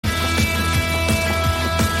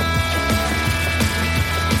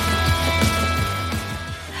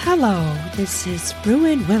Hello, this is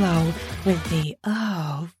Ruin Willow with the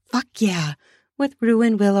with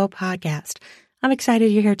Ruin Willow podcast. I'm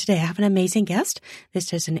excited you're here today. I have an amazing guest.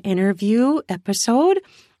 This is an interview episode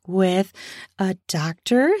with a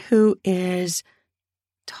doctor who is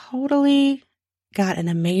totally got an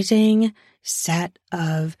amazing set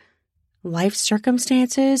of life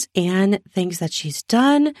circumstances and things that she's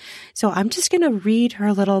done. So I'm just going to read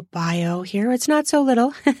her little bio here. It's not so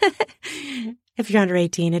little. If you're under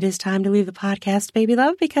 18, it is time to leave the podcast, baby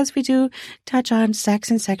love, because we do touch on sex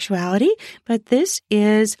and sexuality. But this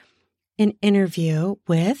is an interview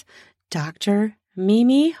with Dr.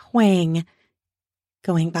 Mimi Huang,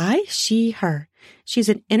 going by she, her. She's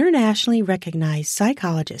an internationally recognized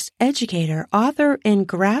psychologist, educator, author, and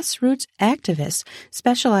grassroots activist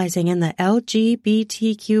specializing in the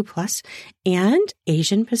LGBTQ plus and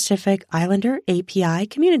Asian Pacific Islander API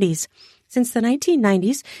communities. Since the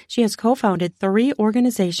 1990s, she has co-founded 3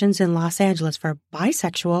 organizations in Los Angeles for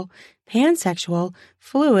bisexual, pansexual,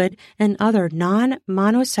 fluid, and other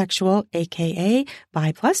non-monosexual, aka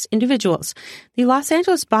bi plus individuals. The Los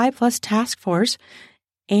Angeles Bi Plus Task Force,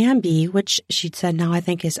 AMBI, which she said now I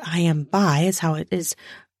think is I am bi, is how it is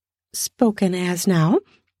spoken as now,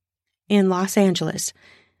 in Los Angeles.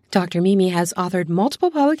 Dr. Mimi has authored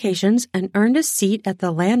multiple publications and earned a seat at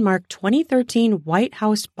the landmark 2013 White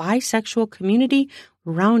House Bisexual Community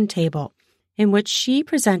Roundtable, in which she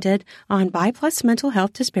presented on bi plus mental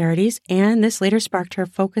health disparities, and this later sparked her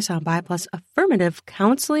focus on bi plus affirmative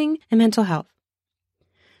counseling and mental health.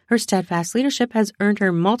 Her steadfast leadership has earned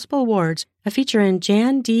her multiple awards, a feature in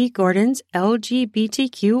Jan D. Gordon's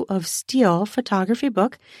LGBTQ of Steel photography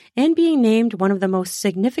book, and being named one of the most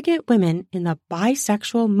significant women in the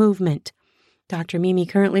bisexual movement. Dr. Mimi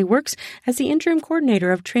currently works as the interim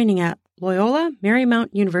coordinator of training at Loyola Marymount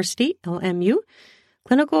University, LMU,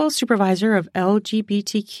 clinical supervisor of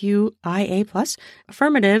LGBTQIA+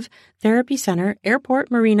 Affirmative Therapy Center, Airport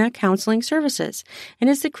Marina Counseling Services, and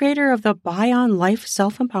is the creator of the Bi on Life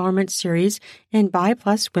Self-Empowerment Series and Bi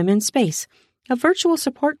Plus Women Space, a virtual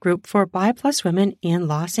support group for Bi Plus women in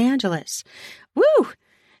Los Angeles. Woo!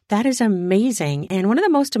 That is amazing. And one of the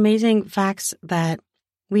most amazing facts that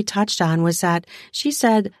we touched on was that she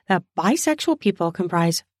said that bisexual people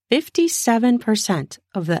comprise 57%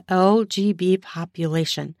 of the LGB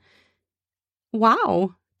population.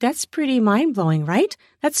 Wow, that's pretty mind-blowing, right?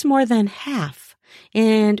 That's more than half.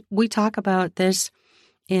 And we talk about this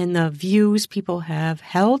in the views people have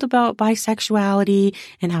held about bisexuality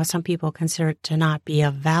and how some people consider it to not be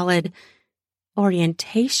a valid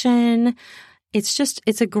orientation. It's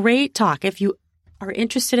a great talk. If you are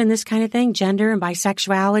interested in this kind of thing, gender and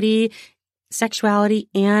bisexuality, sexuality,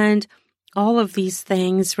 and all of these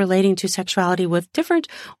things relating to sexuality with different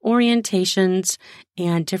orientations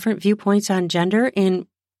and different viewpoints on gender and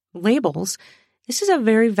labels, this is a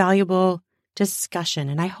very valuable discussion,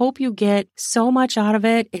 and I hope you get so much out of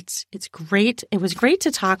it. It's great. It was great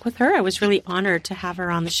to talk with her. I was really honored to have her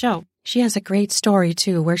on the show. She has a great story,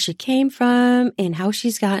 too, where she came from and how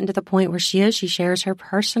she's gotten to the point where she is. She shares her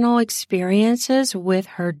personal experiences with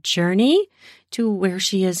her journey to where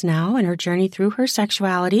she is now and her journey through her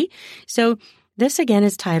sexuality. So this again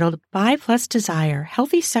is titled Bi Plus Desire,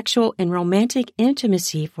 Healthy Sexual and Romantic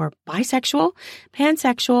Intimacy for Bisexual,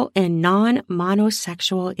 Pansexual, and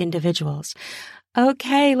Non-Monosexual Individuals.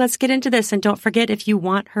 Okay, let's get into this. And don't forget, if you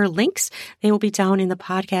want her links, they will be down in the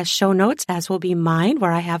podcast show notes, as will be mine,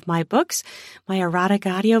 where I have my books, my erotic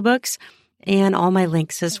audiobooks, and all my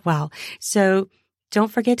links as well. So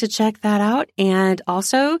don't forget to check that out. And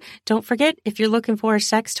also, don't forget, if you're looking for a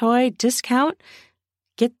sex toy discount,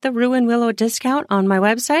 get the Ruin Willow discount on my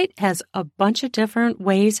website. It has a bunch of different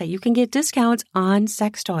ways that you can get discounts on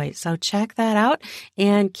sex toys. So check that out.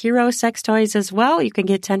 And Kiro Sex Toys as well. You can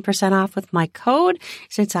get 10% off with my code,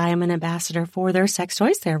 since I am an ambassador for their sex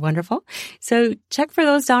toys. They're wonderful. So check for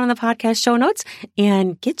those down in the podcast show notes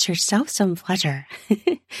and get yourself some pleasure.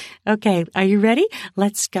 Okay, are you ready?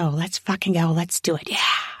 Let's go. Let's fucking go. Let's do it. Yeah.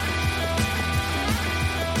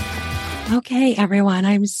 Okay, everyone,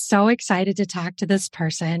 I'm so excited to talk to this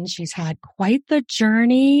person. She's had quite the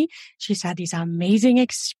journey. She's had these amazing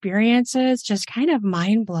experiences, just kind of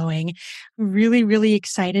mind-blowing. Really, really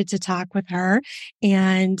excited to talk with her.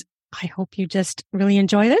 And I hope you just really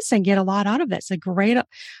enjoy this and get a lot out of this. A great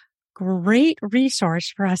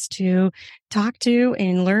resource for us to talk to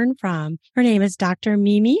and learn from. Her name is Dr.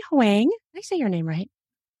 Mimi Huang. Did I say your name right?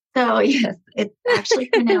 Oh, yes. It's actually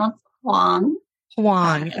pronounced Huang.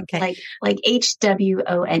 Huang. Okay. Like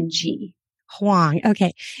H-W-O-N-G. Huang.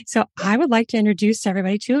 Okay. So I would like to introduce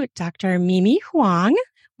everybody to Dr. Mimi Huang.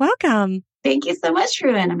 Welcome. Thank you so much,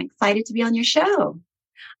 Ruin. I'm excited to be on your show.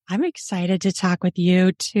 I'm excited to talk with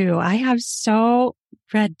you too. I have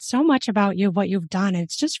read so much about you, what you've done.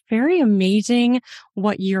 It's just very amazing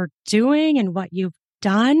what you're doing and what you've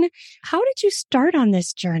done. How did you start on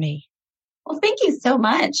this journey? Well, thank you so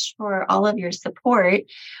much for all of your support.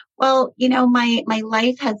 Well, my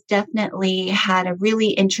life has definitely had a really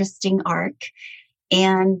interesting arc.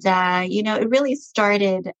 And, it really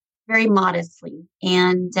started very modestly.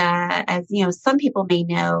 And as some people may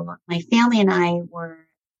know, my family and I were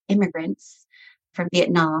immigrants from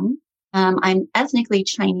Vietnam. I'm ethnically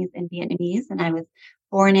Chinese and Vietnamese, and I was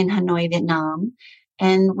born in Hanoi, Vietnam.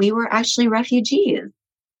 And we were actually refugees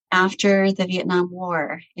after the Vietnam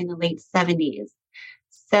War in the late 70s.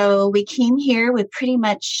 So we came here with pretty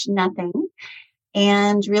much nothing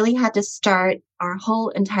and really had to start our whole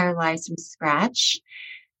entire lives from scratch.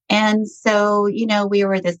 And so, we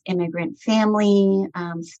were this immigrant family,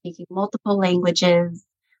 speaking multiple languages,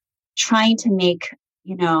 trying to make,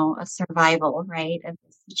 a survival, right, of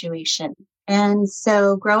the situation. And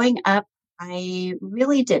so growing up, I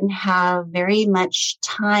really didn't have very much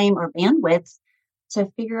time or bandwidth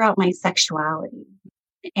to figure out my sexuality.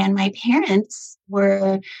 And my parents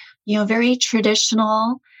were, very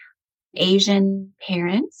traditional Asian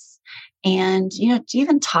parents. And,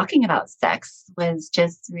 even talking about sex was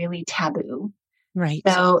just really taboo. Right.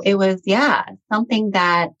 So it was, something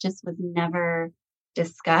that just was never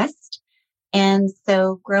discussed. And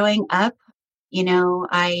so growing up,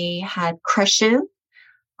 I had crushes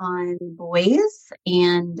on boys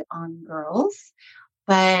and on girls,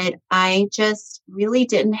 but I just really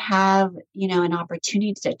didn't have, an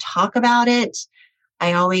opportunity to talk about it.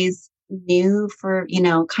 I always knew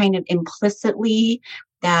kind of implicitly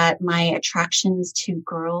that my attractions to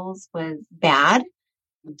girls was bad,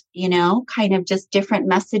 kind of just different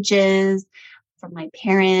messages from my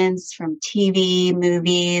parents, from TV,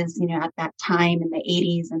 movies, at that time in the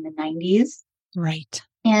 80s and the 90s. Right.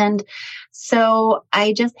 And so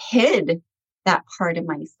I just hid that part of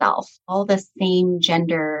myself, all the same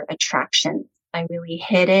gender attractions. I really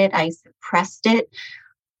hid it. I suppressed it,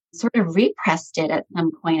 sort of repressed it at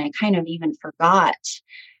some point. I kind of even forgot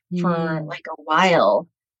for like a while.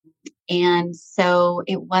 And so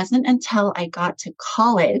it wasn't until I got to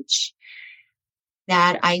college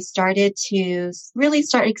that I started to really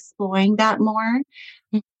start exploring that more.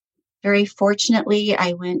 Very fortunately,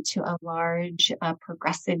 I went to a large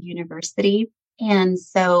progressive university. And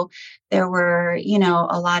so there were,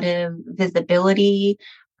 a lot of visibility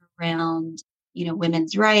around,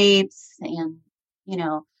 women's rights and,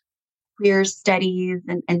 queer studies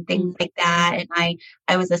and things like that. And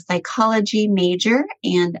I was a psychology major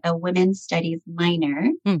and a women's studies minor.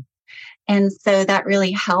 And so that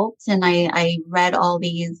really helped. And I read all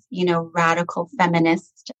these, radical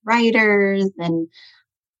feminist writers, and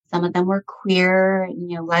some of them were queer,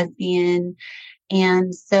 lesbian.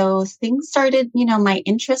 And so things started, my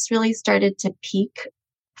interest really started to peak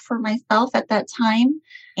for myself at that time.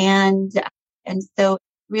 And so it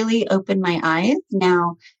really opened my eyes.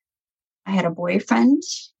 Now I had a boyfriend,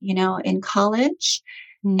 in college.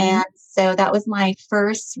 And so that was my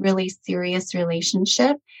first really serious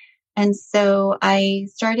relationship. And so I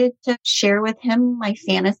started to share with him my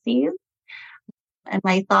fantasies and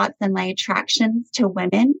my thoughts and my attractions to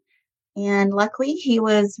women. And luckily he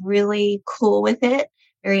was really cool with it,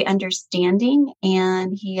 very understanding.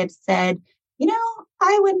 And he had said,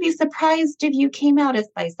 I wouldn't be surprised if you came out as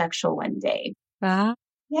bisexual one day.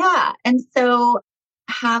 Yeah. And so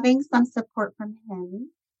having some support from him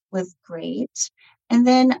was great. And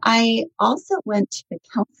then I also went to the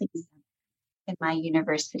counseling center in my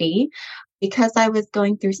university because I was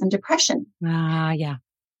going through some depression. Yeah.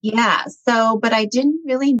 Yeah. So, but I didn't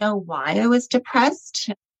really know why I was depressed.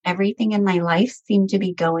 Everything in my life seemed to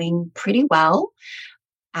be going pretty well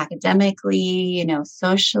academically,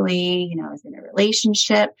 socially, I was in a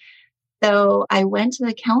relationship. So I went to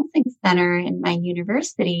the counseling center in my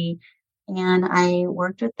university and I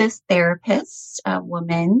worked with this therapist, a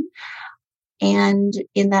woman. And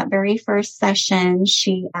in that very first session,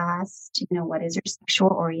 she asked, what is your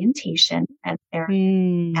sexual orientation, as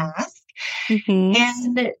therapists ask?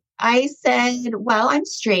 And I said, well, I'm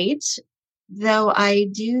straight, though I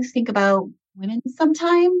do think about women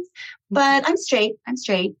sometimes, but I'm straight.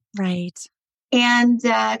 Right. And,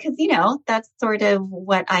 cause that's sort of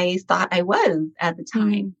what I thought I was at the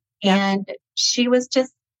time. And she was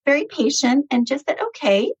just very patient and just said,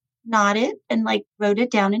 okay, nodded and wrote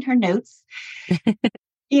it down in her notes,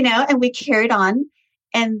 and we carried on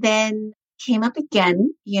and then came up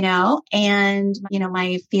again, and,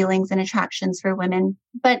 my feelings and attractions for women.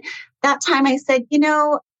 But that time I said,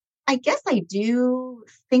 I guess I do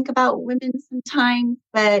think about women sometimes,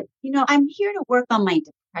 but I'm here to work on my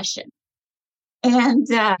depression. And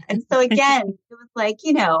so again, it was like,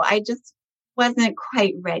 I just wasn't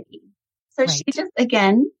quite ready. So she Right. just,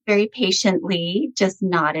 again, very patiently just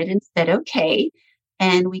nodded and said, okay.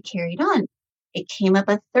 And we carried on. It came up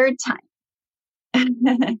a third time.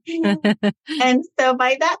 And so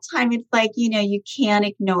by that time, it's like, you can't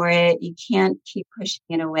ignore it. You can't keep pushing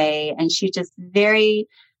it away. And she just very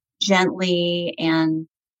gently and,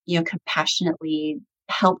 compassionately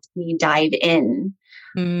helped me dive in.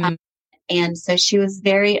 Mm. And so she was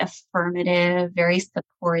very affirmative, very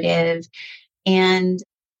supportive, and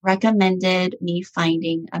recommended me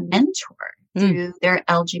finding a mentor through their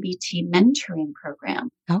LGBT mentoring program.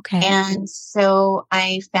 Okay. And so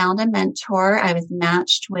I found a mentor. I was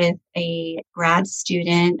matched with a grad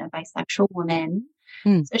student, a bisexual woman.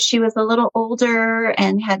 So she was a little older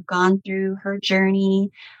and had gone through her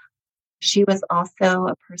journey. She was also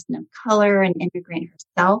a person of color, an immigrant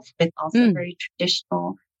herself, with also very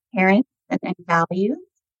traditional parents and values.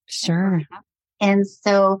 Sure. And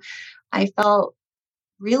so I felt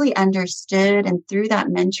really understood. And through that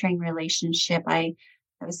mentoring relationship, I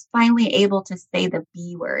was finally able to say the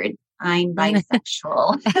B word. I'm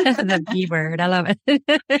bisexual. The B word. I love it.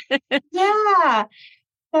 Yeah.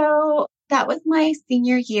 So that was my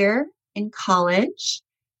senior year in college.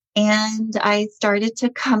 And I started to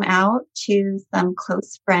come out to some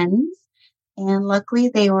close friends. And luckily,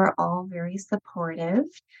 they were all very supportive.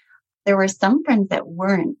 There were some friends that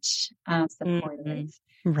weren't supportive.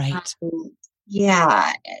 Right.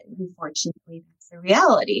 Yeah. Unfortunately, that's the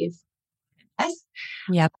reality. Yes.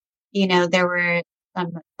 Yep. There were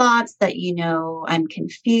some thoughts that, I'm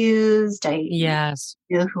confused. I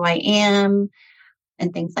know who I am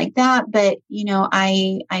and things like that. But,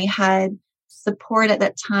 I had support at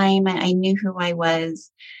that time. I knew who I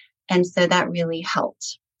was. And so that really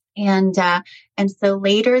helped. And so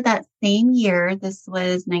later that same year, this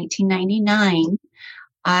was 1999,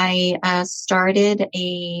 I started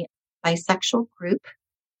a bisexual group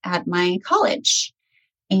at my college,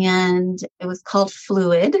 and it was called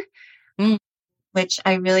Fluid, which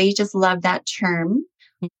I really just love that term.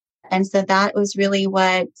 And so that was really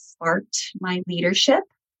what sparked my leadership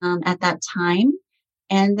at that time.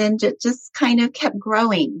 And then just kind of kept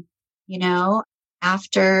growing,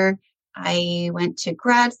 after I went to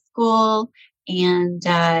grad school and,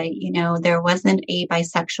 there wasn't a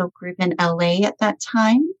bisexual group in LA at that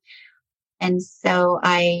time. And so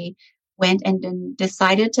I went and then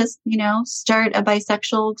decided to, start a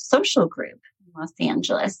bisexual social group in Los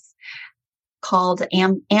Angeles called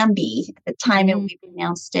Ambi. At the time, we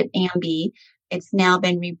pronounced it Ambi. It's now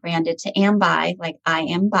been rebranded to Ambi, like I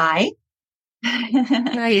am bi.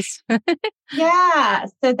 Nice. Yeah.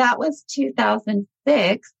 So that was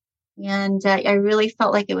 2006. And I really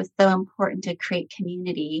felt like it was so important to create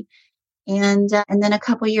community. And then a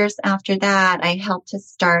couple years after that, I helped to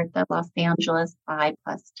start the Los Angeles Bi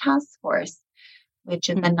Plus Task Force, which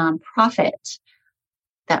is a nonprofit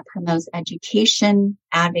that promotes education,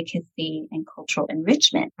 advocacy, and cultural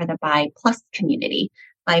enrichment for the Bi Plus community.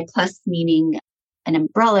 Bi Plus meaning an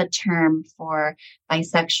umbrella term for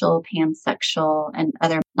bisexual, pansexual, and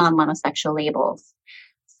other non-monosexual labels.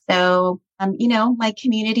 So, my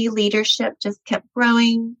community leadership just kept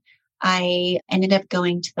growing. I ended up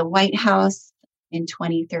going to the White House in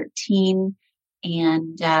 2013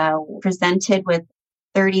 and presented with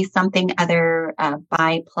 30-something other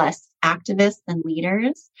Bi Plus activists and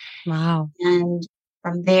leaders. Wow. And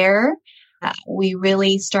from there, we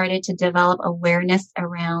really started to develop awareness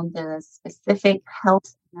around the specific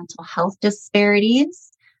health and mental health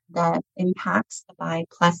disparities that impacts the Bi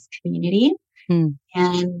Plus community.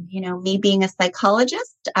 And, me being a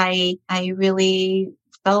psychologist, I really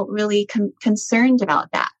felt really concerned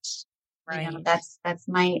about that. Right. That's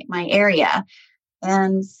my area.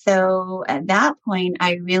 And so at that point,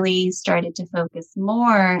 I really started to focus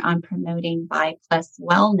more on promoting Bi Plus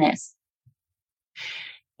wellness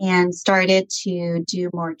and started to do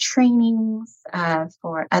more trainings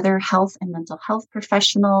for other health and mental health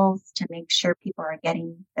professionals to make sure people are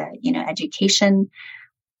getting the, education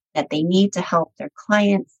that they need to help their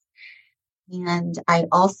clients. And I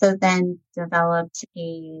also then developed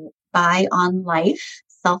a Bi on Life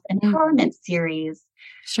self-empowerment series.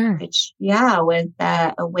 Sure. Which, was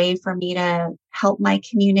a way for me to help my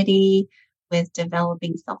community with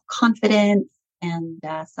developing self-confidence and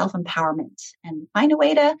self-empowerment and find a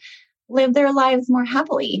way to live their lives more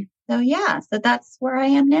happily. So, so that's where I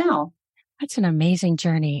am now. That's an amazing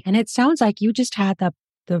journey. And it sounds like you just had the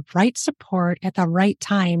right support at the right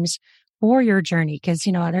times for your journey. Because,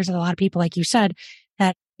 there's a lot of people, like you said,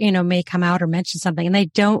 that, may come out or mention something and they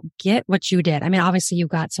don't get what you did. I mean, obviously you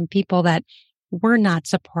got some people that were not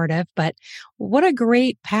supportive, but what a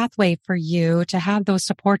great pathway for you to have those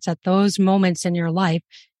supports at those moments in your life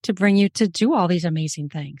to bring you to do all these amazing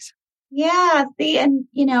things. Yeah. See, and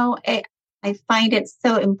I find it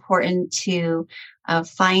so important to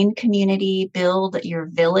find community, build your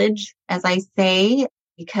village, as I say,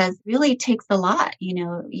 because it really takes a lot.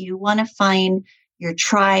 You want to find your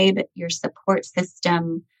tribe, your support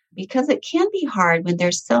system, because it can be hard when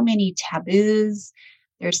there's so many taboos.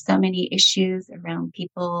 There's so many issues around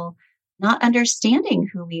people not understanding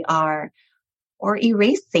who we are or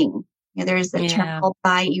erasing. There's a term called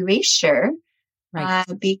bi erasure. Right.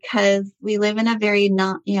 Because we live in a very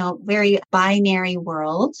very binary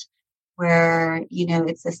world where,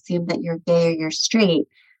 it's assumed that you're gay or you're straight.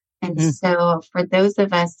 And so for those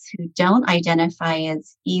of us who don't identify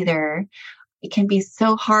as either, it can be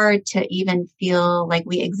so hard to even feel like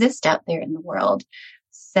we exist out there in the world.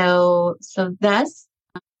 So thus,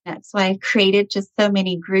 that's why I've created just so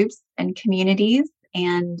many groups and communities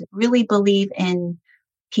and really believe in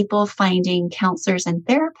people finding counselors and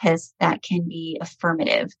therapists that can be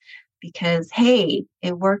affirmative because, hey,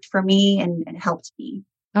 it worked for me and it helped me.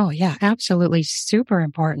 Oh, yeah, absolutely. Super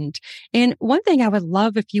important. And one thing I would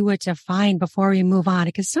love if you would define before we move on,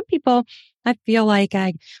 because some people, I feel like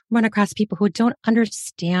I run across people who don't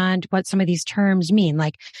understand what some of these terms mean.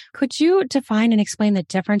 Like, could you define and explain the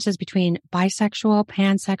differences between bisexual,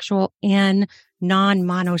 pansexual, and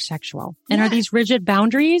non-monosexual? And are these rigid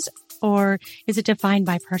boundaries or is it defined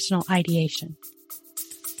by personal ideation?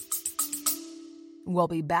 We'll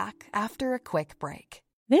be back after a quick break.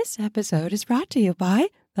 This episode is brought to you by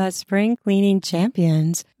the spring cleaning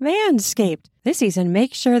champions, Manscaped. This season,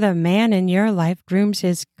 make sure the man in your life grooms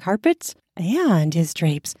his carpets and his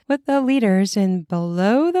drapes with the leaders in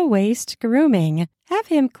below-the-waist grooming. Have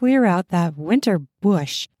him clear out that winter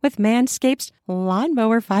bush with Manscaped's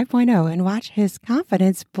Lawnmower 5.0 and watch his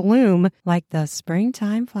confidence bloom like the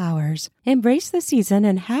springtime flowers. Embrace the season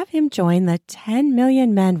and have him join the 10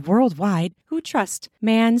 million men worldwide who trust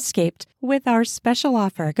Manscaped with our special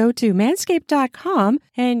offer. Go to manscaped.com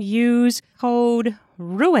and use code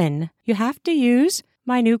RUIN. You have to use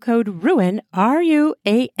my new code RUIN,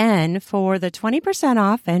 RUAN, for the 20%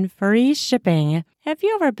 off and free shipping. Have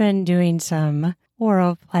you ever been doing some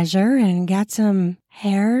oral pleasure and got some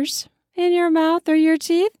hairs in your mouth or your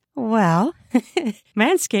teeth? Well,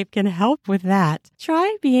 Manscaped can help with that.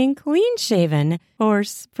 Try being clean-shaven or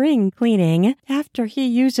spring cleaning. After he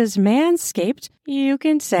uses Manscaped, you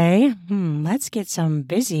can say, let's get some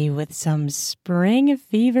busy with some spring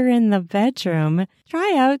fever in the bedroom.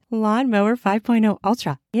 Try out Lawnmower 5.0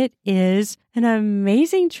 Ultra. It is an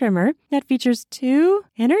amazing trimmer that features 2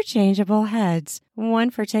 interchangeable heads, one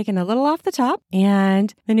for taking a little off the top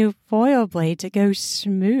and the new foil blade to go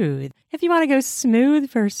smooth. If you want to go smooth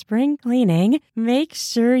for spring cleaning, make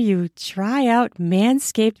sure you try out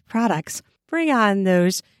Manscaped products. Bring on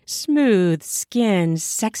those smooth skin,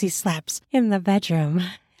 sexy slaps in the bedroom.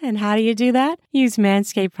 And how do you do that? Use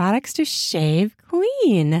Manscaped products to shave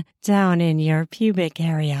clean down in your pubic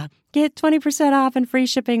area. Get 20% off and free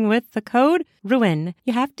shipping with the code RUIN.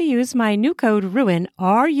 You have to use my new code RUIN,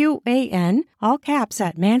 RUAN, all caps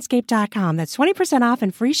at manscaped.com. That's 20% off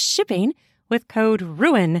and free shipping with code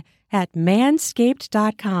RUIN at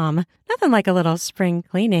manscaped.com. Nothing like a little spring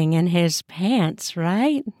cleaning in his pants,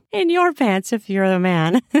 right? In your pants if you're the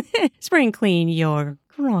man. Spring clean your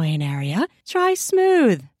groin area. Try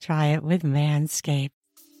smooth. Try it with Manscaped.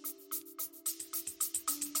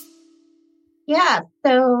 Yeah,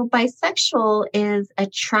 so bisexual is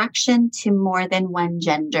attraction to more than one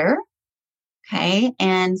gender. Okay,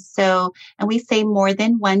 and we say more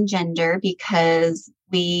than one gender because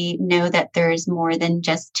we know that there's more than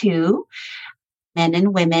just 2, men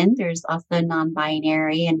and women. There's also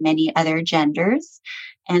non-binary and many other genders.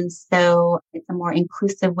 And so it's a more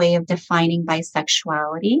inclusive way of defining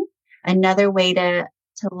bisexuality. Another way to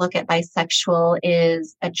look at bisexual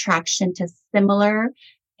is attraction to similar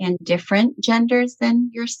and different genders than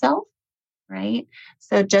yourself, right?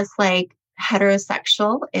 So just like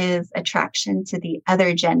heterosexual is attraction to the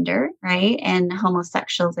other gender, right? And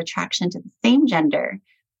homosexual is attraction to the same gender.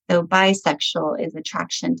 So bisexual is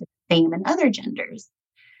attraction to the same and other genders.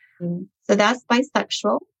 So that's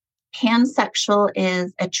bisexual. Pansexual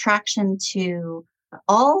is attraction to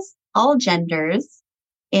all genders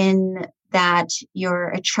in that your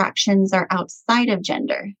attractions are outside of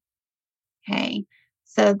gender. Okay.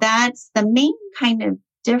 So that's the main kind of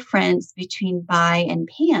difference between bi and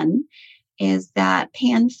pan is that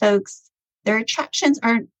pan folks, their attractions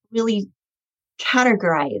aren't really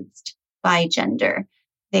categorized by gender.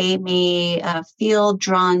 They may feel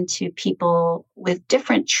drawn to people with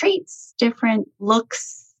different traits, different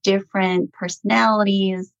looks, different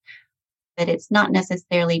personalities, but it's not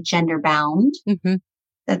necessarily gender bound. Mm-hmm.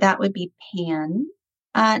 So that would be pan.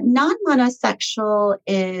 Non-monosexual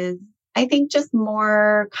is, I think, just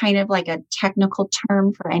more kind of like a technical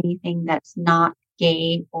term for anything that's not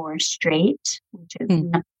gay or straight, which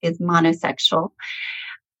is monosexual.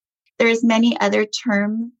 There's many other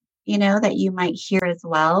terms, that you might hear as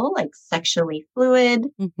well, like sexually fluid.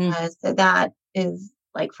 Mm-hmm. So that is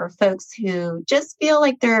like for folks who just feel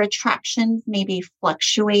like their attractions maybe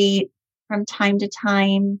fluctuate from time to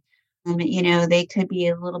time. They could be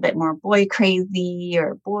a little bit more boy crazy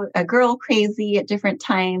or girl crazy at different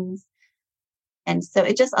times. And so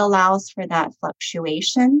it just allows for that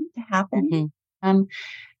fluctuation to happen. Mm-hmm.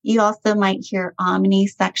 You also might hear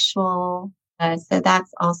omnisexual. So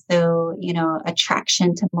that's also,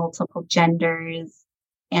 attraction to multiple genders.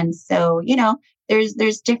 And so,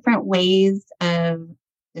 there's different ways of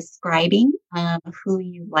describing who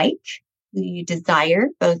you like, who you desire,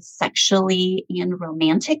 both sexually and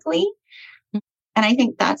romantically. And I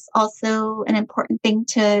think that's also an important thing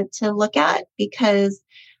to look at, because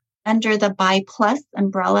under the bi plus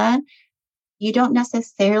umbrella, you don't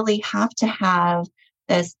necessarily have to have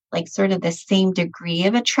this like sort of the same degree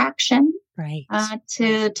of attraction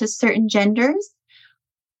to certain genders.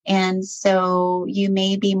 And so you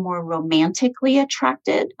may be more romantically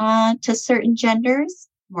attracted to certain genders,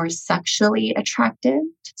 more sexually attracted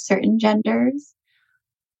to certain genders.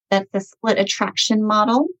 That's the split attraction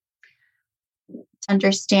model.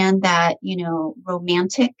 Understand that,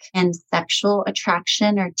 romantic and sexual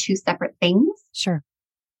attraction are two separate things. Sure.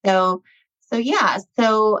 So yeah.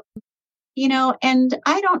 So, and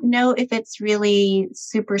I don't know if it's really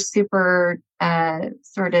super sort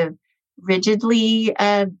of rigidly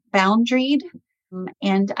boundaried.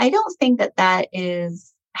 And I don't think that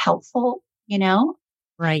is helpful,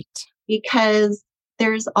 Right. Because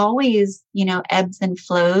there's always, ebbs and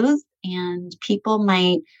flows, and people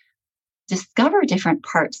might discover different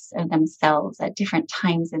parts of themselves at different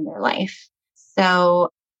times in their life. So,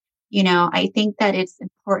 I think that it's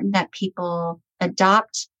important that people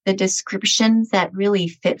adopt the descriptions that really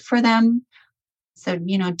fit for them. So,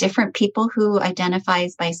 different people who identify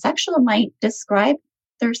as bisexual might describe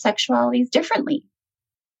their sexualities differently.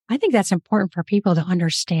 I think that's important for people to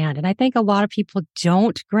understand. And I think a lot of people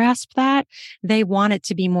don't grasp that. They want it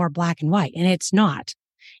to be more black and white, and it's not.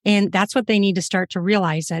 And that's what they need to start to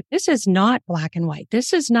realize, that this is not black and white.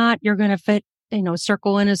 This is not, you're going to fit,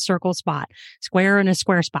 circle in a circle spot, square in a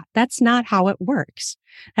square spot. That's not how it works.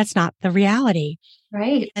 That's not the reality.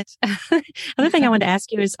 Right. Another thing I wanted to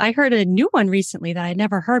ask you is, I heard a new one recently that I'd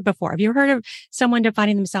never heard before. Have you heard of someone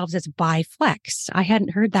defining themselves as biflex? I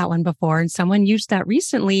hadn't heard that one before. And someone used that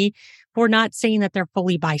recently for not saying that they're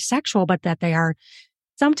fully bisexual, but that they are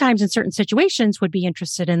sometimes in certain situations would be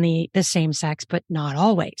interested in the same sex, but not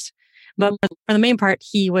always. But for the main part,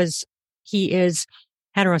 he is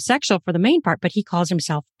heterosexual for the main part, but he calls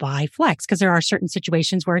himself biflex because there are certain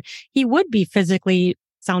situations where he would be physically,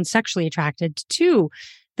 sexually attracted to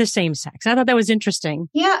the same sex. I thought that was interesting.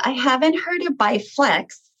 Yeah, I haven't heard of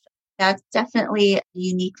biflex. That's definitely a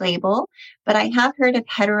unique label, but I have heard of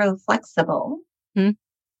heteroflexible.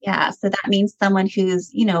 Yeah, so that means someone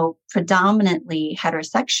who's, predominantly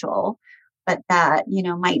heterosexual, but that,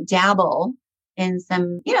 might dabble in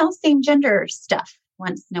some, same gender stuff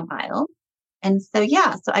once in a while. And so,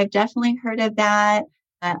 yeah, so I've definitely heard of that.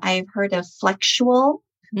 I've heard of flexual.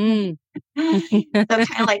 So kind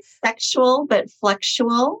of like sexual, but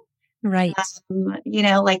flexual. Right.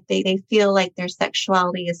 Like they feel like their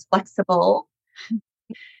sexuality is flexible.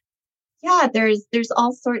 Yeah, there's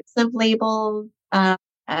all sorts of labels,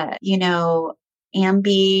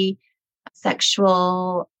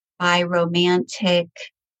 ambisexual, biromantic,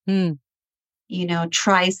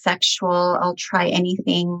 trisexual, I'll try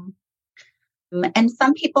anything. And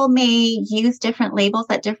some people may use different labels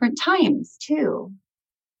at different times too.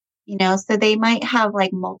 So they might have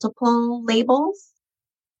like multiple labels,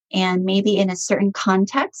 and maybe in a certain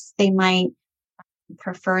context, they might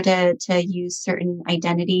prefer to use certain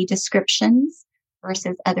identity descriptions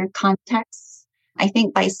versus other contexts. I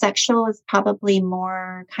think bisexual is probably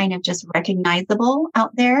more kind of just recognizable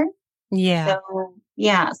out there. Yeah.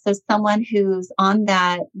 So someone who's on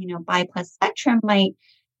that, bi plus spectrum might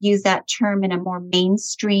use that term in a more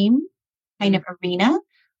mainstream kind of arena,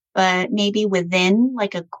 but maybe within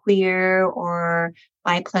like a queer or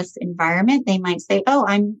bi plus environment, they might say, oh,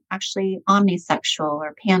 I'm actually omnisexual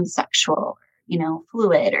or pansexual,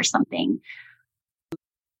 fluid or something.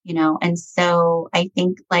 and so I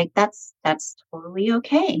think like that's totally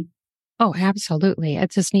okay. Oh, absolutely.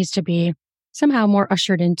 It just needs to be somehow more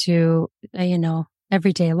ushered into,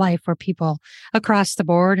 everyday life where people across the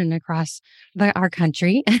board and across our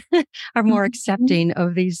country are more Mhm. accepting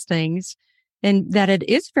of these things and that it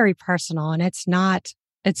is very personal and it's not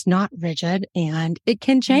rigid and it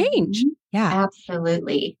can change. Mhm. Yeah.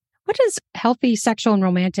 Absolutely. What does healthy sexual and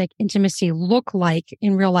romantic intimacy look like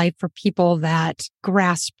in real life for people that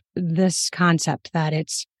grasp this concept that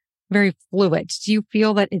it's very fluid? Do you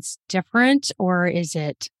feel that it's different or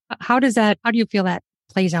how do you feel that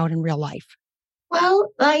plays out in real life? Well,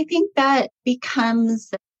 I think that becomes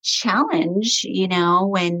a challenge,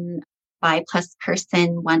 when bi plus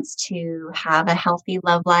person wants to have a healthy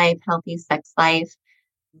love life, healthy sex life.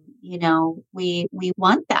 We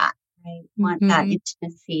want that, right? Want that Hmm.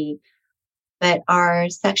 intimacy, but our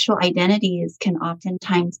sexual identities can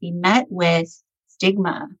oftentimes be met with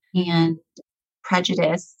stigma and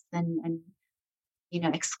prejudice and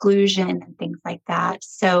exclusion and things like that.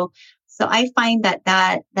 So I find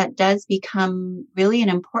that does become really an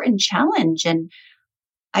important challenge. And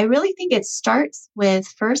I really think it starts with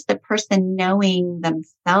first the person knowing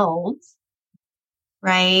themselves,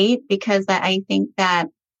 right? Because I think that,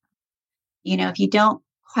 if you don't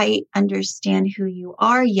quite understand who you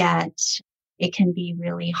are yet, it can be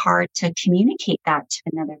really hard to communicate that to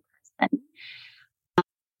another person.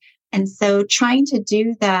 And so trying to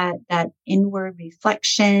do that inward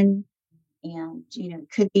reflection and, it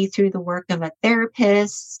could be through the work of a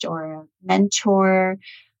therapist or a mentor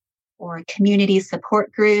or a community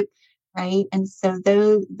support group, right? And so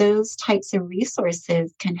those types of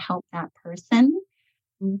resources can help that person.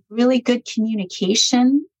 Really good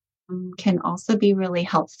communication can also be really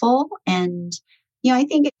helpful. And, I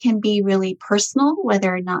think it can be really personal,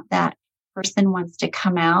 whether or not that person wants to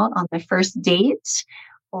come out on the first date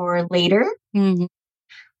or later. Hmm.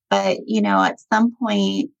 But, at some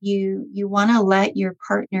point you want to let your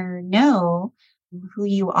partner know who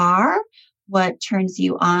you are, what turns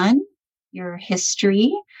you on, your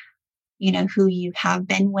history, who you have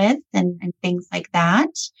been with and things like that.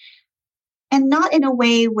 And not in a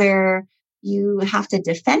way where you have to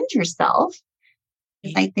defend yourself.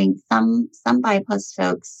 Because I think some bi plus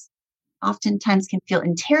folks oftentimes can feel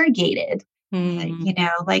interrogated. Hmm.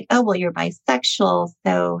 Like, oh, well, you're bisexual.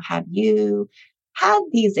 So have you had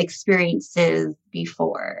these experiences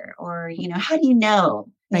before? Or, how do you know?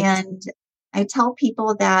 Right. And I tell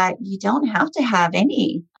people that you don't have to have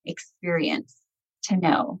any experience to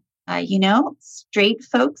know. Straight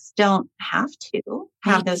folks don't have to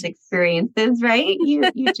have those Right. experiences, right? You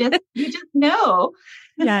just know,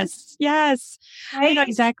 Yes. Yes. I know right?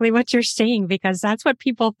 exactly what you're saying because that's what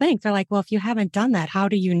people think. They're like, well, if you haven't done that, how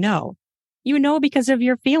do you know? You know because of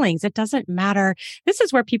your feelings. It doesn't matter. This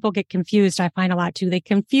is where people get confused. I find a lot too. They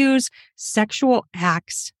confuse sexual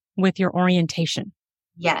acts with your orientation.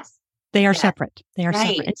 Yes, They are yes, separate. They are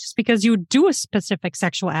separate. right. And just because you do a specific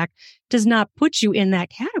sexual act does not put you in that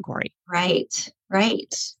category. Right,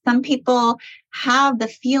 right. Some people have the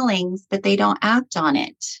feelings, but they don't act on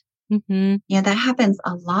it. Hmm. That happens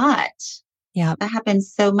a lot. Yeah. That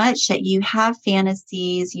happens so much that you have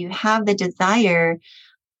fantasies, you have the desire,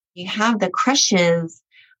 you have the crushes,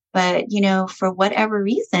 but, for whatever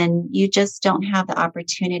reason, you just don't have the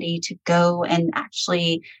opportunity to go and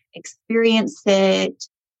actually experience it,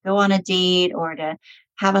 go on a date or to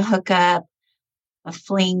have a hookup, a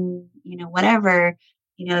fling, whatever.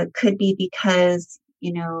 It could be because,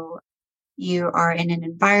 you are in an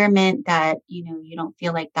environment that, you don't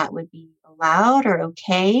feel like that would be allowed or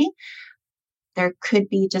okay. There could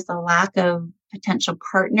be just a lack of potential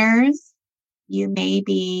partners. You may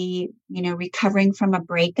be, recovering from a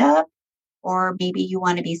breakup, or maybe you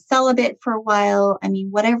want to be celibate for a while. I mean,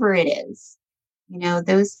 whatever it is,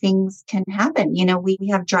 those things can happen. We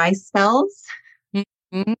have dry spells,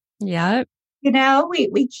 Hmm. Yeah.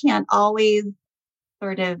 we can't always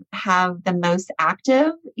sort of have the most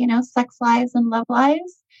active, sex lives and love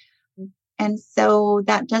lives. And so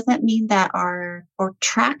that doesn't mean that our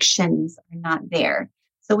attractions are not there.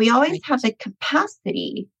 So we always Right. have the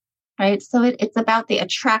capacity, right? So it's about the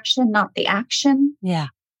attraction, not the action, Yeah.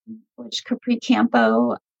 which Capri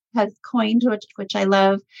Campo has coined, which I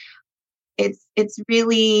love. It's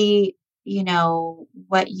really,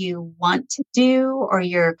 what you want to do or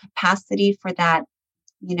your capacity for that,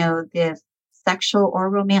 the sexual or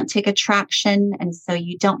romantic attraction. And so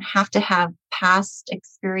you don't have to have past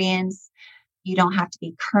experience. You don't have to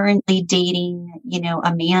be currently dating,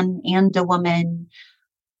 a man and a woman.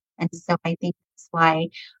 And so I think that's why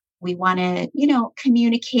we want to,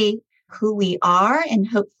 communicate who we are and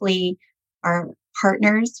hopefully our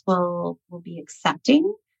partners will be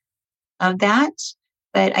accepting of that.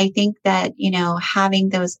 But I think that, having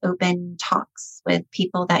those open talks with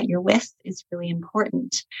people that you're with is really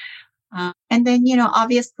important. And then,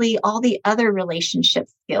 obviously all the other relationship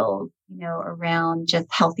skills, around just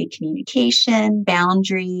healthy communication,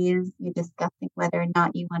 boundaries, you're discussing whether or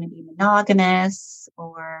not you want to be monogamous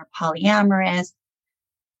or polyamorous,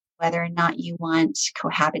 whether or not you want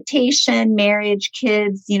cohabitation, marriage,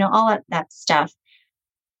 kids, all of that stuff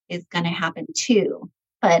is going to happen too.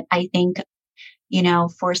 But I think,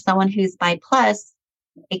 for someone who's bi plus,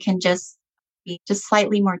 it can just be just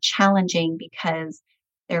slightly more challenging because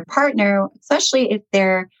their partner, especially if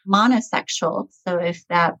they're monosexual. So if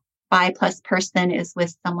that bi plus person is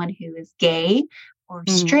with someone who is gay or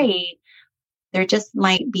straight, there just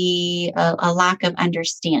might be a lack of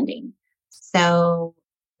understanding. So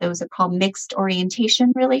those are called mixed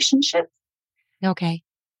orientation relationships. Okay.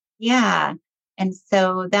 Yeah. And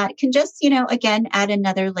so that can just, again, add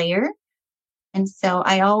another layer. And so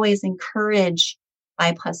I always encourage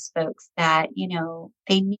bi plus folks that,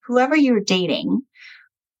 whoever you're dating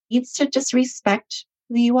needs to just respect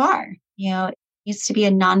who you are. It needs to be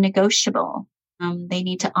a non-negotiable. They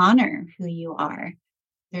need to honor who you are.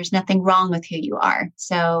 There's nothing wrong with who you are.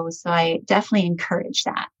 So I definitely encourage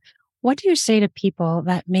that. What do you say to people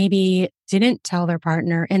that maybe didn't tell their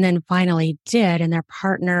partner and then finally did, and their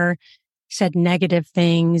partner said negative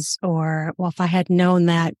things, or, well, if I had known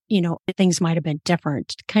that, things might have been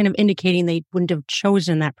different, kind of indicating they wouldn't have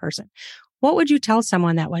chosen that person? What would you tell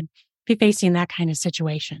someone that would be facing that kind of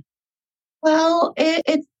situation? Well,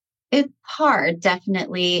 it's hard.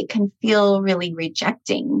 Definitely, it can feel really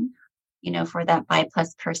rejecting, for that bi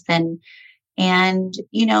plus person. And,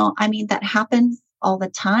 that happens all the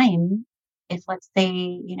time. If, let's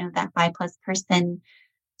say, that bi plus person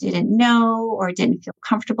didn't know or didn't feel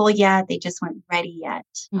comfortable yet, they just weren't ready yet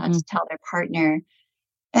to tell their partner.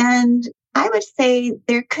 And I would say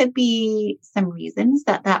there could be some reasons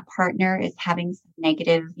that partner is having some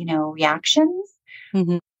negative, reactions.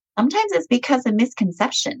 Sometimes it's because of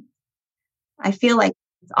misconception. I feel like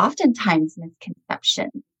it's oftentimes misconception,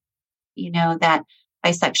 that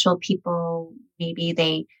bisexual people,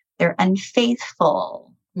 maybe they're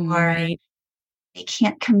unfaithful or they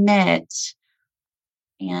can't commit,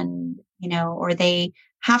 and, or they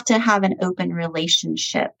have to have an open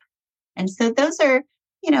relationship. And so those are,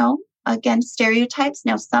 again, stereotypes.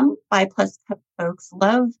 Now, some bi plus folks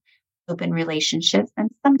love open relationships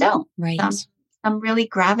and some don't. Right. Some really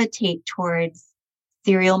gravitate towards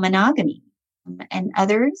serial monogamy, and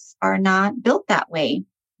others are not built that way.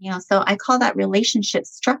 So I call that relationship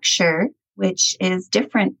structure, which is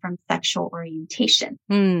different from sexual orientation.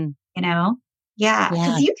 Yeah,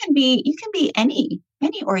 because you can be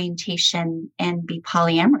any orientation and be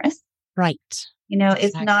polyamorous. Right.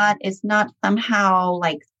 Exactly. It's not somehow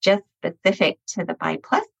like just specific to the bi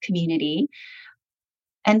plus community.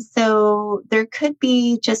 And so there could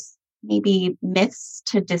be just maybe myths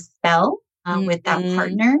to dispel with that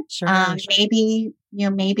partner. Sure. Maybe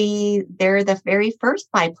they're the very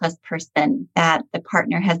first bi plus person that the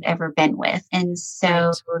partner has ever been with. And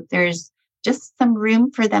so there's just some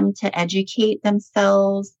room for them to educate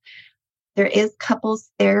themselves. There is couples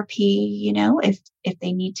therapy, if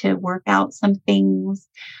they need to work out some things,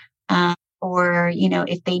 or,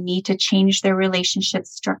 if they need to change their relationship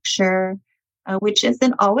structure, which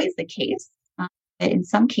isn't always the case. In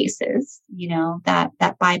some cases,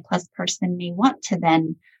 that bi plus person may want to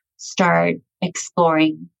then start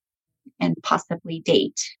exploring and possibly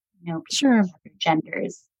date, people of other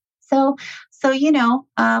genders. So,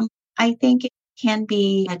 I think it can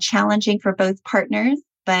be challenging for both partners,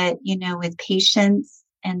 but, with patience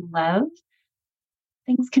and love,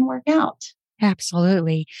 things can work out.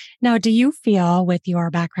 Absolutely. Now, do you feel, with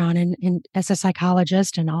your background in as a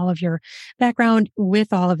psychologist and all of your background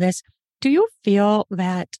with all of this, do you feel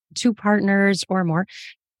that two partners or more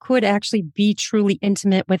could actually be truly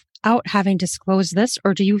intimate without having disclosed this?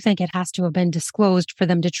 Or do you think it has to have been disclosed for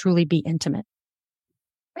them to truly be intimate?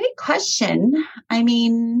 Great question. I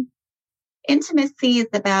mean, intimacy is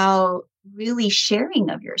about really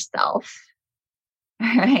sharing of yourself,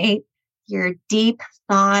 right? Your deep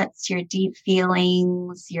thoughts, your deep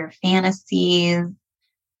feelings, your fantasies.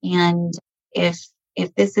 And if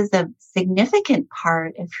this is a significant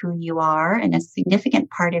part of who you are and a significant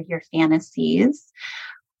part of your fantasies,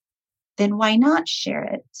 then why not share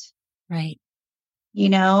it? Right.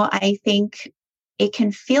 I think it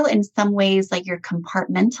can feel in some ways like you're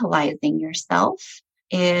compartmentalizing yourself.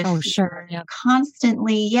 If you're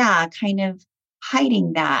constantly, kind of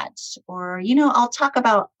hiding that, or, I'll talk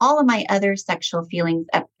about all of my other sexual feelings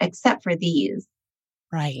except for these.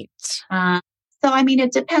 Right. So, I mean,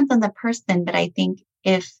 it depends on the person, but I think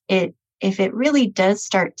if it really does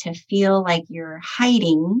start to feel like you're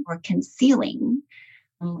hiding or concealing,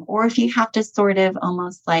 or if you have to sort of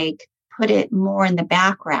almost like put it more in the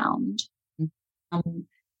background, um,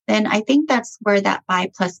 then I think that's where that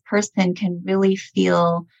bi plus person can really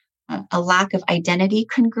feel a lack of identity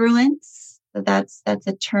congruence. So that's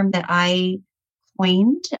a term that I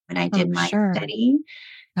coined when I did my Sure. study,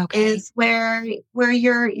 Okay. is where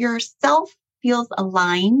your self feels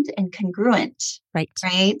aligned and congruent, Right.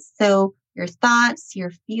 right? So your thoughts,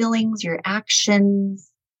 your feelings, your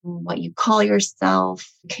actions, what you call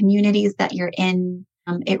yourself, communities that you're in,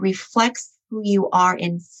 it reflects who you are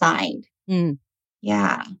inside. Mm.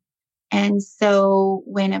 Yeah. And so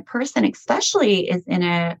when a person, especially is in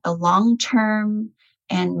a long-term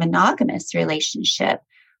and monogamous relationship,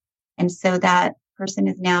 and so that person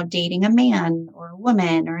is now dating a man or a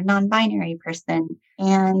woman or a non-binary person,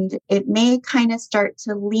 and it may kind of start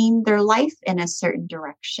to lean their life in a certain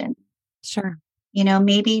direction. Sure.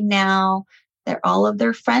 Maybe now that all of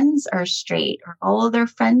their friends are straight or all of their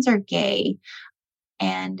friends are gay,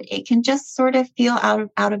 and it can just sort of feel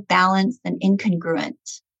out of balance and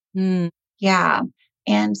incongruent. Mm. Yeah.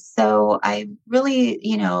 And so I really,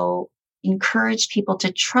 encourage people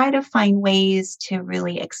to try to find ways to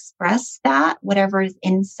really express that, whatever is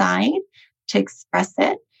inside, to express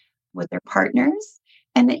it with their partners.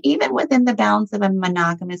 And even within the bounds of a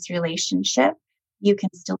monogamous relationship, you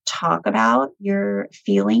can still talk about your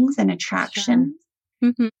feelings and attractions.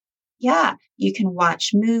 Sure. Mm-hmm. Yeah. You can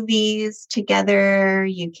watch movies together.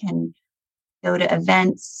 You can go to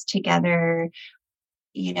events together.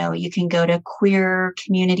 You can go to queer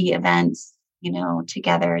community events,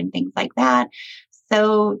 together and things like that.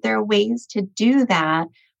 So there are ways to do that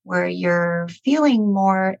where you're feeling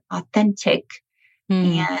more authentic.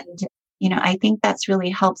 Mm. And, I think that's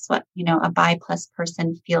really helps a bi plus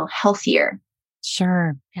person feel healthier.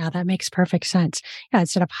 Sure. Yeah, that makes perfect sense. Yeah,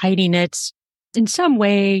 instead of hiding it in some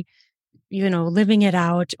way, living it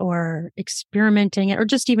out or experimenting it or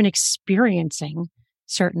just even experiencing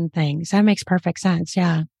certain things. That makes perfect sense.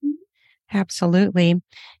 Yeah, absolutely.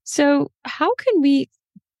 So, how can we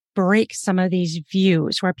break some of these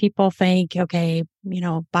views where people think, okay,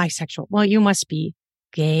 bisexual, well, you must be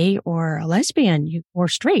gay or a lesbian or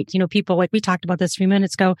straight. People like we talked about this a few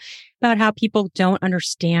minutes ago about how people don't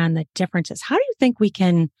understand the differences. How do you think we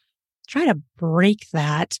can try to break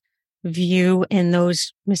that view and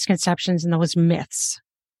those misconceptions and those myths?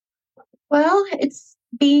 Well, it's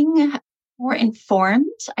being more informed,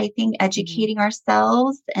 I think educating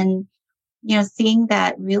ourselves and, seeing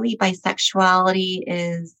that really bisexuality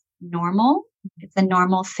is normal. It's a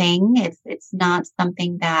normal thing. It's not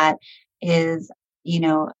something that is,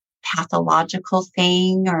 pathological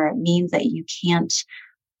thing, or it means that you can't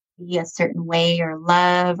be a certain way or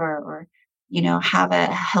love or have a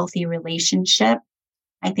healthy relationship.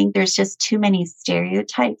 I think there's just too many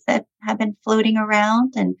stereotypes that have been floating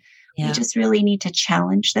around, and we Yeah. just really need to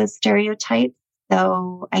challenge those stereotypes.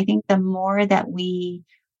 So I think the more that we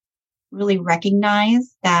really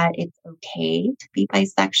recognize that it's okay to be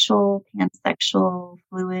bisexual, pansexual,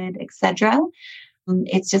 fluid, etc.,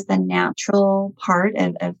 it's just a natural part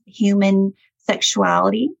of human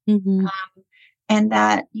sexuality. Mm-hmm. And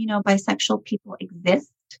that, bisexual people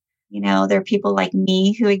exist. There are people like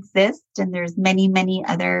me who exist, and there's many, many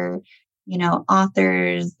other,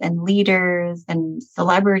 authors and leaders and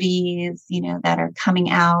celebrities, that are coming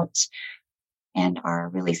out and are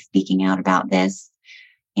really speaking out about this.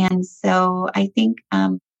 And so I think,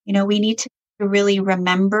 we need to really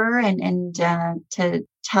remember and to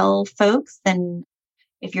tell folks, and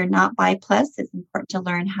if you're not bi plus, it's important to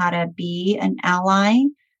learn how to be an ally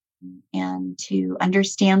and to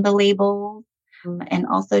understand the labels, and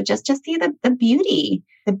also just to see the beauty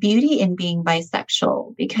in being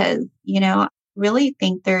bisexual, because, I really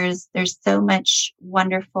think there's so much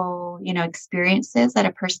wonderful, experiences that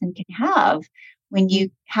a person can have when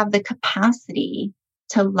you have the capacity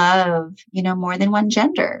to love, more than one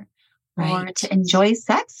gender, or Right. to enjoy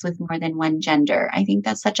sex with more than one gender. I think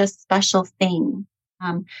that's such a special thing.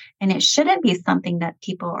 And it shouldn't be something that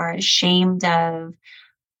people are ashamed of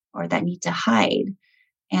or that need to hide.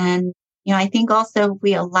 And, I think also if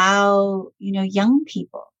we allow, young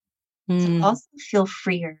people to also feel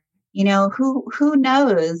freer, who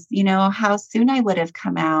knows, how soon I would have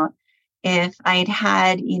come out if I'd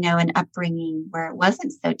had, an upbringing where it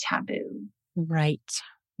wasn't so taboo, Right.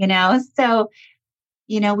 so,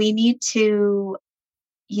 we need to,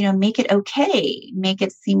 make it okay, make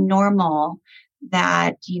it seem normal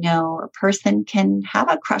that, a person can have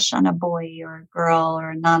a crush on a boy or a girl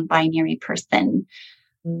or a non-binary person.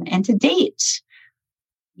 and to date,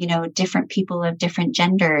 different people of different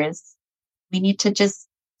genders. We need to just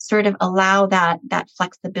sort of allow that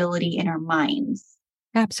flexibility in our minds.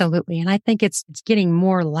 Absolutely. And I think it's getting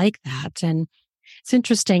more like that. And it's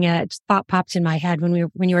interesting. A thought popped in my head when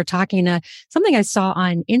you were talking, something I saw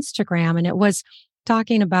on Instagram, and it was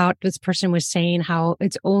talking about, this person was saying how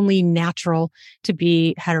it's only natural to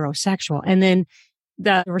be heterosexual. And then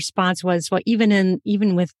the response was, well,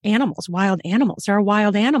 even with animals, wild animals, there are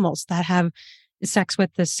wild animals that have sex with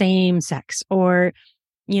the same sex, or,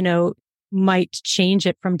 might change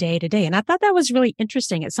it from day to day. And I thought that was really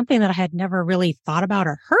interesting. It's something that I had never really thought about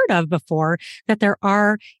or heard of before, that there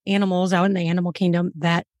are animals out in the animal kingdom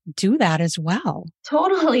that do that as well.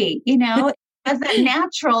 Totally. As that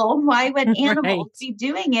natural, why would animals be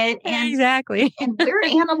doing it? And exactly. And we're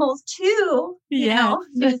animals too,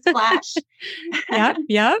 newsflash.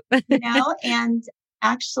 Yep. And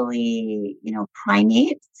actually,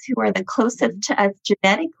 primates who are the closest to us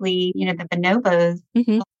genetically, the bonobos,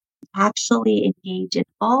 actually engage in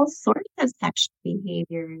all sorts of sexual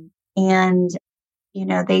behaviors. And,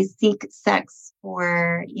 they seek sex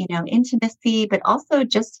for, intimacy, but also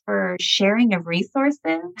just for sharing of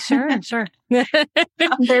resources. Sure.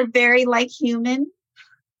 They're very like human.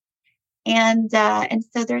 And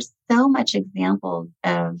so there's so much examples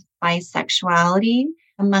of bisexuality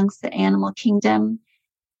amongst the animal kingdom,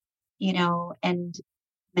 and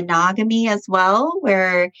monogamy as well,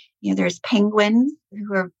 where, there's penguins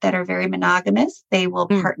that are very monogamous. They will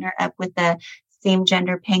partner up with the same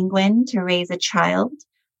gender penguin to raise a child,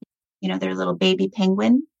 their little baby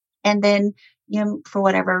penguin. And then, for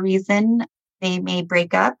whatever reason, they may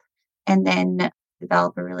break up and then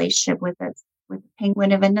develop a relationship with a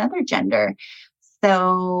penguin of another gender.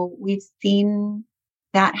 So we've seen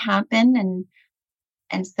that happen.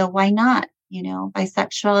 And so why not?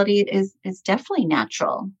 Bisexuality is definitely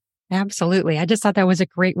natural. Absolutely. I just thought that was a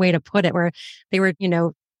great way to put it, where they were,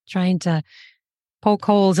 trying to poke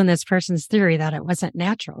holes in this person's theory that it wasn't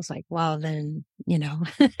natural. It's like, well, then,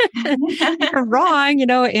 you're wrong.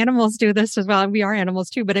 Animals do this as well. And we are animals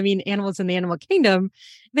too. But I mean, animals in the animal kingdom,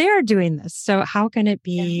 they are doing this. So how can it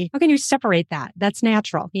be, how can you separate that? That's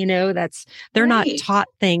natural. They're not taught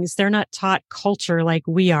things. They're not taught culture like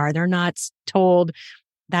we are. They're not told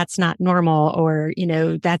that's not normal, or,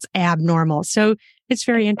 that's abnormal. So it's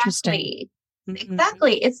very interesting.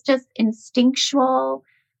 Exactly. It's just instinctual.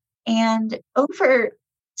 And over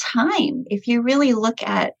time, if you really look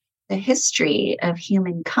at the history of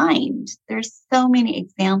humankind, there's so many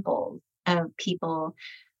examples of people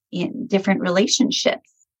in different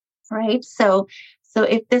relationships, right? So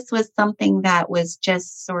if this was something that was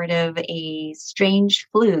just sort of a strange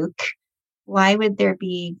fluke, why would there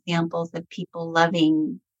be examples of people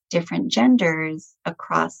loving different genders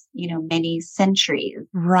across, many centuries?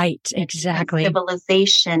 Right, exactly.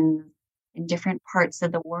 Civilizations in different parts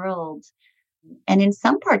of the world. And in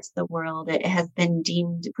some parts of the world, it has been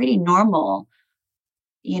deemed pretty normal.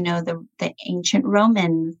 The ancient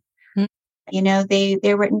Romans,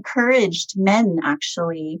 they were encouraged, men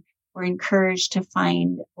actually were encouraged to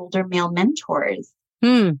find older male mentors.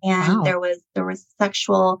 And there was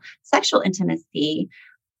sexual intimacy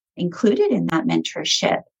included in that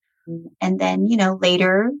mentorship. And then,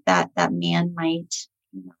 later that man might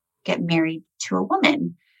get married to a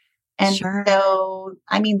woman. And so,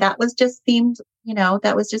 that was just seemed,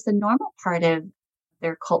 that was just a normal part of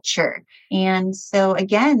their culture. And so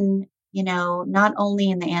again, not only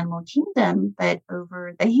in the animal kingdom, but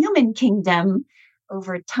over the human kingdom,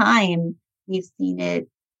 over time, we've seen it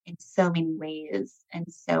in so many ways. And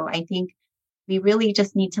so I think we really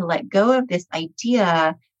just need to let go of this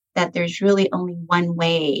idea that there's really only one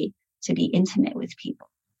way to be intimate with people,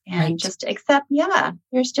 and just accept,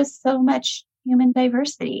 there's just so much human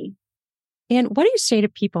diversity. And what do you say to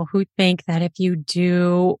people who think that if you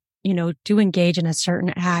do engage in a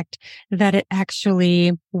certain act, that it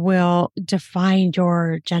actually will define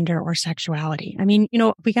your gender or sexuality? I mean,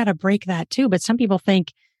 we got to break that too. But some people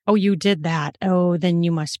think, oh, you did that. Oh, then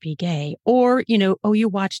you must be gay. Or, oh, you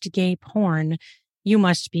watched gay porn. You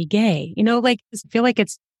must be gay. I feel like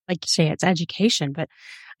it's, like you say, it's education, but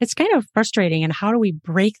it's kind of frustrating. And how do we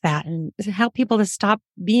break that and help people to stop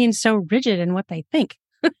being so rigid in what they think?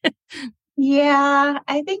 Yeah,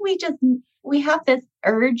 I think we have this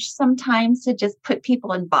urge sometimes to just put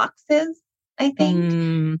people in boxes, I think.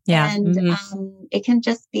 And it can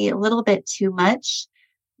just be a little bit too much.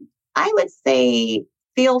 I would say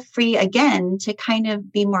feel free again to kind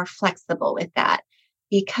of be more flexible with that,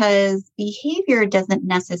 because behavior doesn't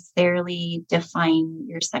necessarily define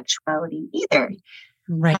your sexuality either.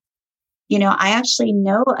 Right. I actually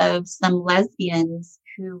know of some lesbians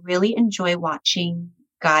who really enjoy watching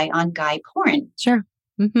guy on guy porn, Sure.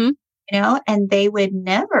 Mm-hmm. and they would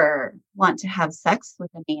never want to have sex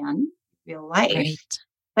with a man in real life. Right.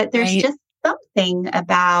 But there's Right. just something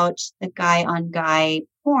about the guy on guy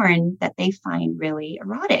porn that they find really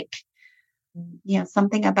erotic.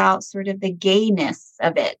 Something about sort of the gayness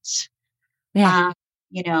of it. Yeah.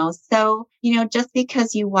 Just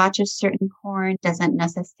because you watch a certain porn doesn't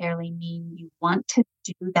necessarily mean you want to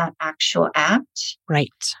do that actual act,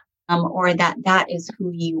 Right. or that is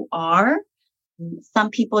who you are. Some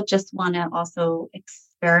people just want to also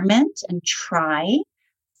experiment and try.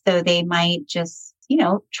 So they might just,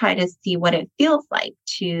 try to see what it feels like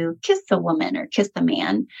to kiss a woman or kiss a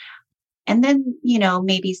man. And then,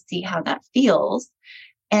 maybe see how that feels.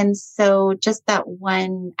 And so just that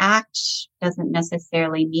one act doesn't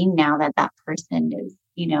necessarily mean now that that person is,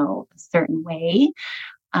 a certain way.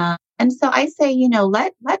 And so I say,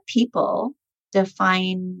 let people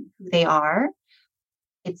define who they are.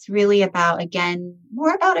 It's really about, again,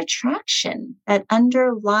 more about attraction, that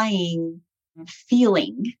underlying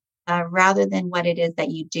feeling, rather than what it is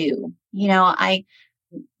that you do.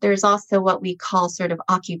 There's also what we call sort of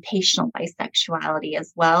occupational bisexuality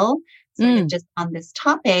as well, sort of just on this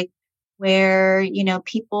topic where,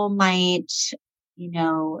 people might,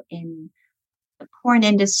 in the porn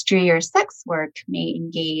industry or sex work may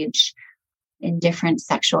engage in different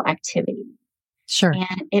sexual activity. Sure.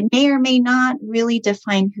 And it may or may not really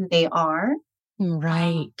define who they are.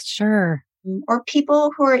 Right. Sure. Or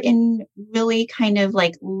people who are in really kind of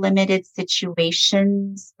like limited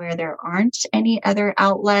situations where there aren't any other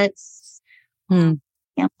outlets, for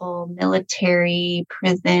example, military,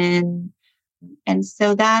 prison. And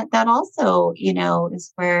so that also,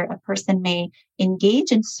 is where a person may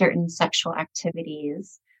engage in certain sexual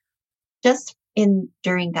activities just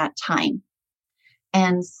during that time.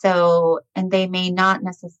 And they may not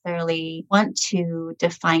necessarily want to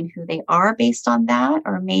define who they are based on that,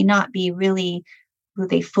 or may not be really who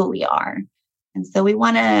they fully are. And so we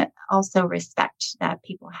want to also respect that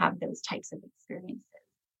people have those types of experiences.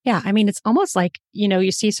 Yeah. I mean, it's almost like,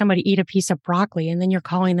 you see somebody eat a piece of broccoli and then you're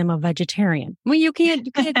calling them a vegetarian. Well, you can't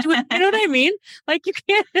do it. You know what I mean? Like you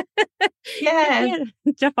can't, Yes. you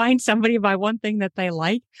can't define somebody by one thing that they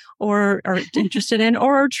like or are interested in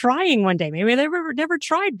or are trying one day. Maybe they've never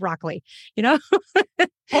tried broccoli,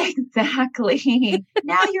 Exactly.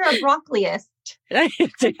 Now you're a broccoliist.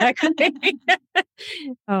 Exactly.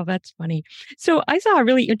 Oh, that's funny. So I saw a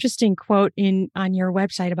really interesting quote on your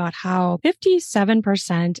website about how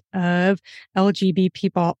 57% of LGBT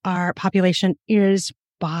people, our population is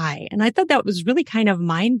bi. And I thought that was really kind of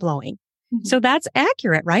mind blowing. Mm-hmm. So that's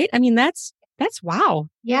accurate, right? I mean, that's wow.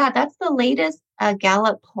 Yeah, that's the latest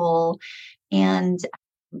Gallup poll. And,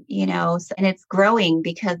 and it's growing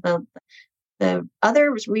because the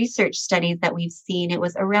other research studies that we've seen, it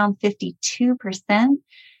was around 52%.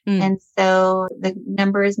 And so the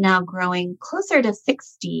number is now growing closer to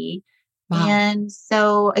 60. Wow. And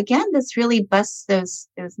so again, this really busts those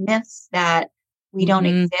myths that we don't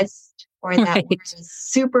exist, or that we're a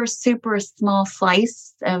super, super small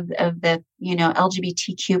slice of the,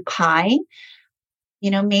 LGBTQ pie.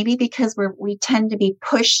 Maybe because we tend to be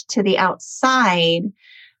pushed to the outside,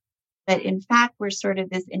 but in fact, we're sort of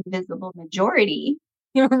this invisible majority.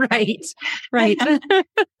 Right.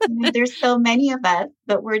 There's so many of us,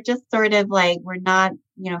 but we're just sort of like, we're not,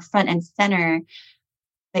 front and center.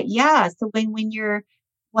 But yeah, so when you're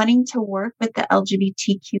wanting to work with the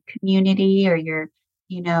LGBTQ community, or you're,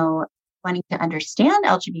 wanting to understand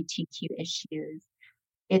LGBTQ issues,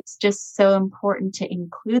 it's just so important to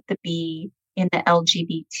include the B in the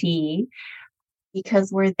LGBT,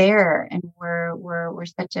 because we're there and we're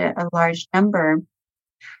such a large number.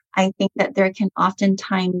 I think that there can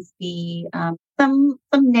oftentimes be some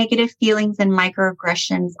negative feelings and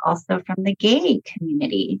microaggressions also from the gay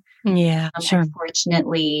community. Yeah, sure.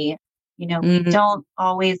 Unfortunately, we don't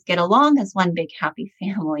always get along as one big happy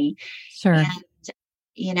family. Sure. And,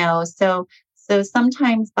 so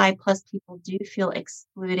sometimes bi plus people do feel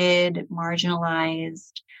excluded,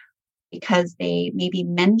 marginalized, because they maybe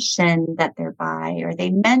mention that they're bi, or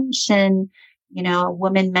they mention, a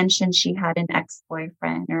woman mentioned she had an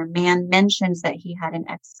ex-boyfriend, or a man mentions that he had an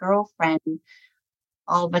ex-girlfriend.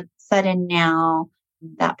 All of a sudden now,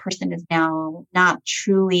 that person is now not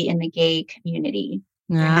truly in the gay community.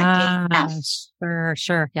 They're not gay enough.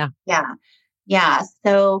 Sure. Yeah. Yeah.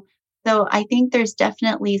 So I think there's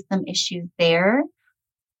definitely some issues there.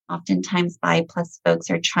 Oftentimes bi plus folks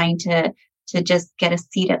are trying to just get a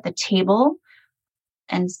seat at the table.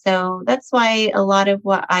 And so that's why a lot of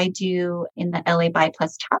what I do in the LA Bi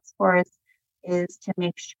Plus Task Force is to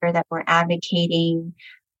make sure that we're advocating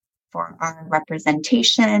for our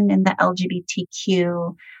representation in the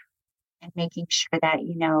LGBTQ and making sure that,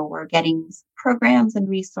 we're getting programs and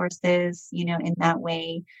resources, in that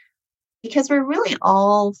way, because we're really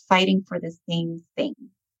all fighting for the same thing.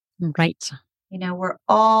 Right. We're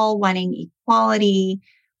all wanting equality.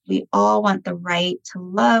 We all want the right to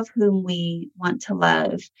love whom we want to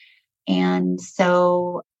love. And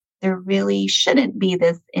so there really shouldn't be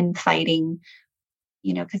this infighting,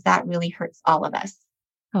 because that really hurts all of us.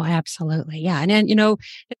 Oh, absolutely. Yeah. And then,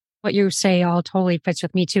 what you say all totally fits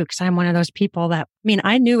with me too, because I'm one of those people that,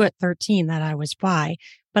 I knew at 13 that I was bi,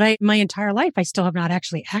 but my entire life, I still have not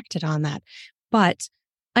actually acted on that. But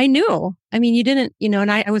I knew, you didn't,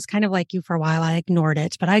 and I was kind of like you for a while. I ignored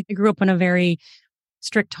it, but I grew up in a very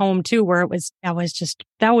strict home too, where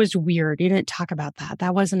that was weird. You didn't talk about that.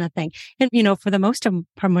 That wasn't a thing. And, for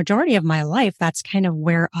for majority of my life, that's kind of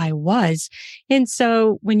where I was. And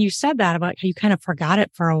so when you said that about how you kind of forgot it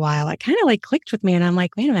for a while, it kind of like clicked with me. And I'm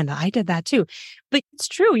like, wait a minute, I did that too. But it's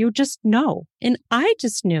true. You just know. And I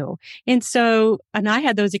just knew. And so, and I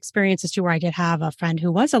had those experiences too, where I did have a friend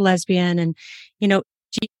who was a lesbian and,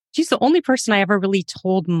 she's the only person I ever really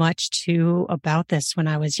told much to about this when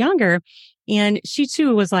I was younger. And she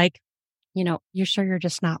too was like, you're sure you're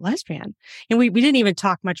just not lesbian? And we didn't even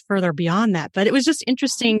talk much further beyond that. But it was just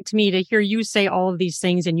interesting to me to hear you say all of these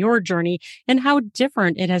things in your journey and how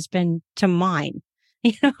different it has been to mine.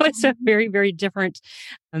 It's a very, very different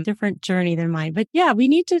journey than mine. But yeah, we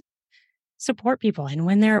need to support people. And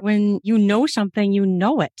when you know something, you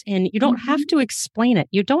know it. And you don't have to explain it.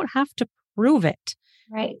 You don't have to prove it.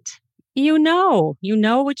 Right. You know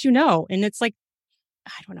what you know. And it's like,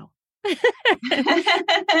 I don't know.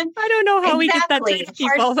 I don't know how we get that to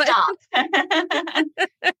people. Stop.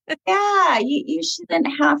 Yeah, you shouldn't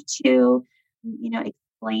have to,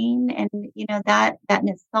 explain. And, that in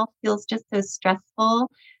itself feels just so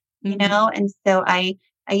stressful, and so I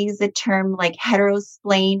use the term like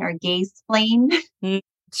heterosplain or gay-splain.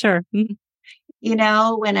 Sure. When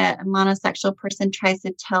a monosexual person tries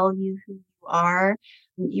to tell you who you are,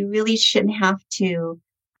 you really shouldn't have to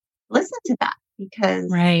listen to that because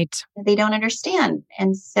they don't understand.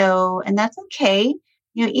 And that's okay.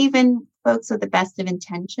 Even folks with the best of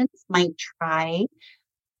intentions might try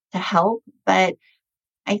to help, but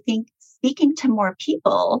I think speaking to more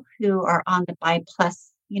people who are on the bi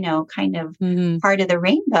plus, kind of part of the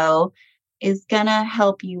rainbow is gonna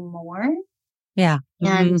help you more. Yeah.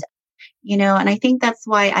 And, and I think that's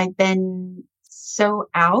why I've been so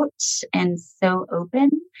out and so open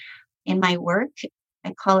in my work.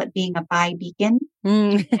 I call it being a bi beacon.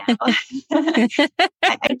 I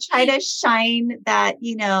try to shine that,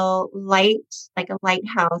 light, like a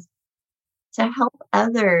lighthouse to help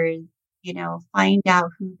others, find out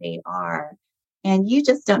who they are. And you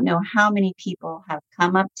just don't know how many people have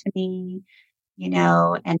come up to me,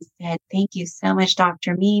 and said, thank you so much,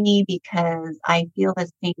 Dr. Mimi, because I feel the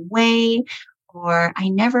same way. Or I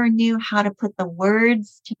never knew how to put the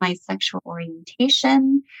words to my sexual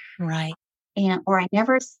orientation. Right. Or I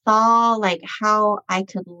never saw like how I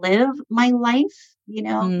could live my life, being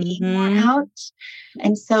more out.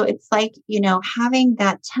 And so it's like, having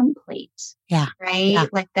that template, right? Yeah.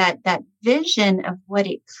 Like that vision of what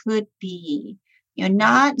it could be,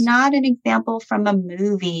 not an example from a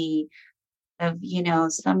movie of,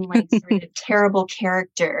 some like sort of terrible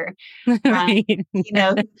character, Right.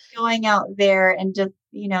 going out there and just,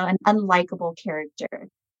 an unlikable character,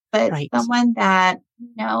 but someone that,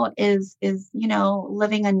 is,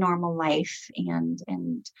 living a normal life. And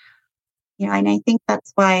I think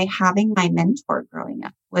that's why having my mentor growing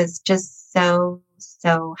up was just so,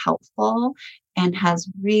 so helpful and has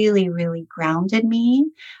really, really grounded me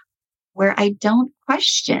where I don't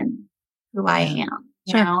question who I am.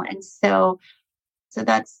 And so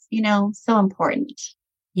that's, so important.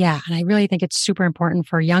 Yeah. And I really think it's super important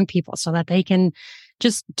for young people so that they can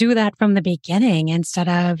just do that from the beginning instead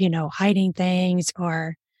of, hiding things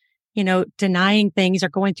or, denying things or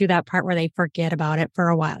going through that part where they forget about it for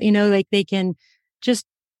a while, like they can just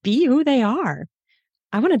be who they are.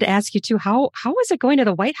 I wanted to ask you too, how was it going to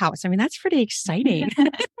the White House? That's pretty exciting.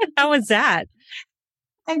 How was that?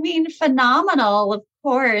 Phenomenal, of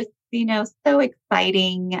course, so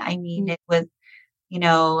exciting. It was,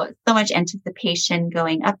 so much anticipation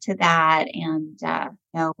going up to that. And,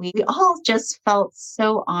 we all just felt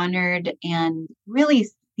so honored and really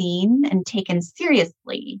seen and taken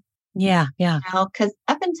seriously. Yeah. Yeah. Because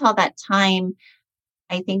up until that time,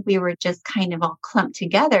 I think we were just kind of all clumped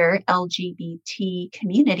together, LGBT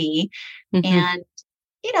community. And,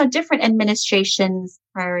 different administrations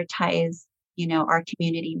prioritize, our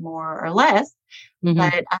community more or less. Mm-hmm.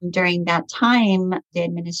 But during that time, the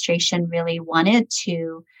administration really wanted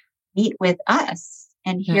to meet with us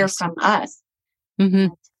and hear Nice. from us, Mm-hmm.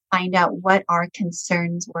 to find out what our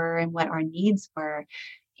concerns were and what our needs were.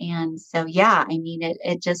 And so, yeah, I mean,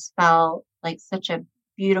 it just felt like such a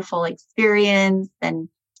beautiful experience. And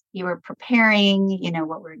you were preparing,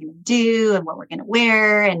 what we're going to do and what we're going to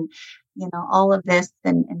wear and, all of this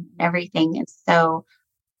and everything. And so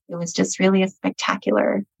it was just really a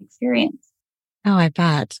spectacular experience. Oh, I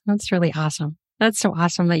bet. That's really awesome. That's so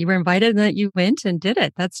awesome that you were invited and that you went and did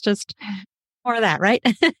it. That's just more of that, right?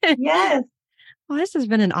 Yes. Well, this has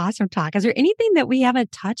been an awesome talk. Is there anything that we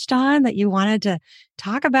haven't touched on that you wanted to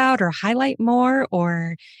talk about or highlight more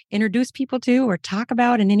or introduce people to or talk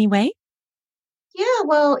about in any way? Yeah,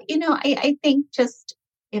 well, I think just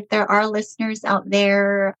if there are listeners out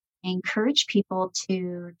there, I encourage people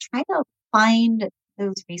to try to find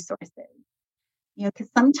those resources, because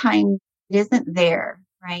sometimes it isn't there,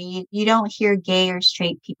 right? You don't hear gay or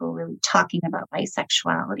straight people really talking about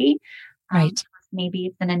bisexuality. Right. Maybe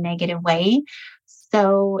it's in a negative way.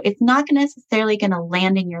 So it's not necessarily going to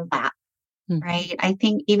land in your lap, right? I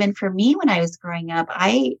think even for me, when I was growing up,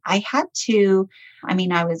 I had to,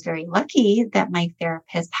 I was very lucky that my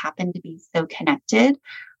therapist happened to be so connected to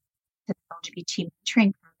the LGBT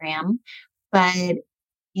mentoring program, but,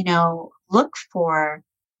 look for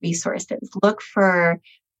resources, look for,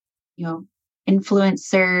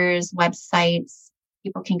 influencers, websites.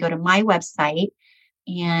 People can go to my website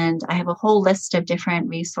and I have a whole list of different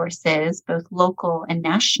resources, both local and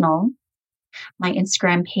national. My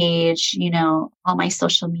Instagram page, all my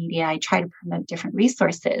social media, I try to promote different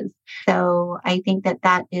resources. So I think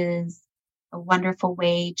that is a wonderful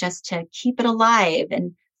way just to keep it alive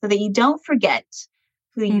and so that you don't forget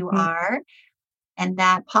who you are and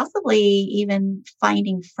that possibly even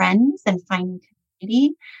finding friends and finding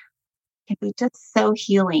community can be just so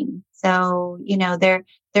healing. So,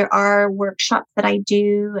 there are workshops that I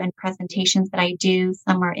do and presentations that I do.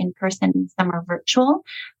 Some are in person, some are virtual,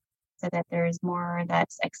 so that there's more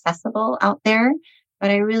that's accessible out there.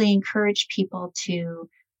 But I really encourage people to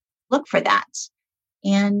look for that.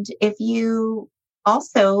 And if you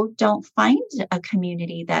also don't find a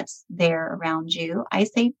community that's there around you, I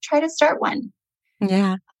say try to start one.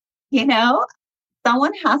 Yeah.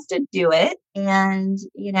 Someone has to do it. And,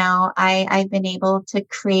 I've been able to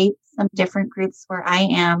create some different groups where I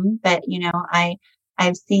am, but,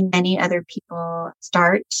 I've seen many other people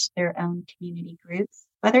start their own community groups,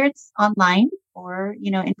 whether it's online or,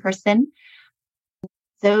 in person.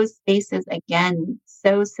 Those spaces, again,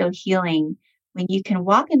 so suhealing when you can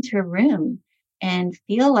walk into a room and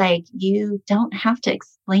feel like you don't have to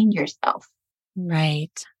explain yourself.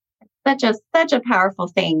 Right. Such a powerful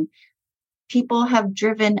thing. People have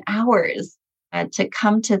driven hours to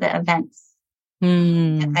come to the events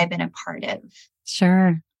that I've been a part of.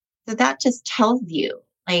 Sure. So that just tells you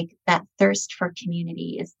like that thirst for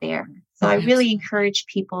community is there. So I really encourage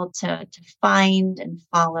people to find and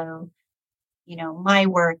follow, my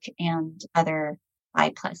work and other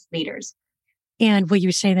I+ leaders. And will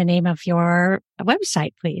you say the name of your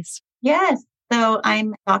website, please? Yes. So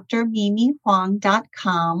I'm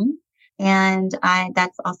drmimihuang.com. And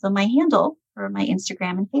that's also my handle for my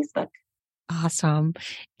Instagram and Facebook. Awesome.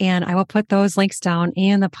 And I will put those links down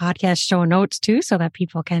in the podcast show notes too, so that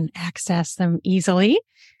people can access them easily.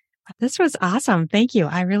 This was awesome. Thank you.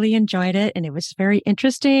 I really enjoyed it. And it was very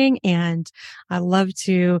interesting. And I love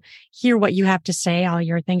to hear what you have to say. All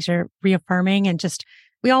your things are reaffirming and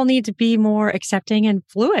we all need to be more accepting and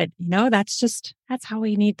fluid. That's what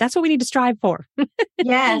we need to strive for.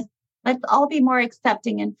 Yes. Let's all be more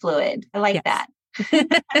accepting and fluid. I like that.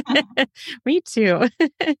 Me too.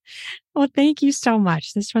 Well, thank you so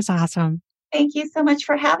much. This was awesome. Thank you so much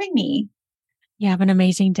for having me. You have an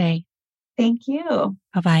amazing day. Thank you.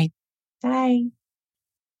 Bye-bye. Bye.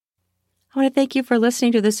 I want to thank you for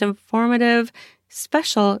listening to this informative,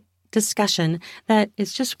 special discussion that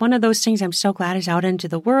is just one of those things I'm so glad is out into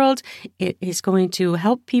the world. It is going to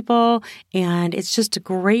help people, and it's just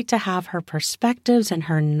great to have her perspectives and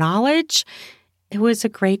her knowledge. It was a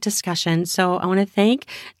great discussion. So I want to thank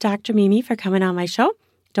Dr. Mimi for coming on my show.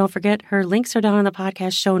 Don't forget her links are down in the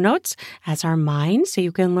podcast show notes, as are mine, so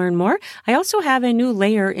you can learn more. I also have a new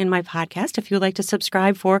layer in my podcast. If you'd like to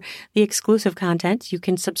subscribe for the exclusive content, you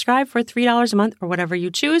can subscribe for $3 a month or whatever you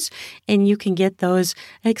choose, and you can get those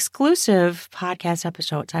exclusive podcast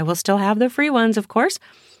episodes. I will still have the free ones, of course,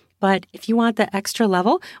 but if you want the extra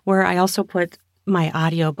level where I also put my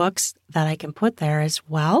audiobooks that I can put there as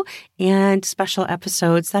well, and special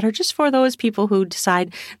episodes that are just for those people who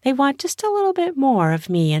decide they want just a little bit more of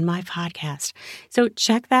me and my podcast. So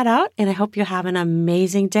check that out, and I hope you have an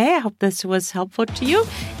amazing day. I hope this was helpful to you.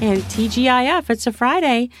 And TGIF, it's a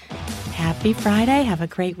Friday. Happy Friday. Have a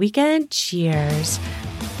great weekend. Cheers.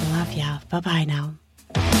 Love ya. Bye-bye now.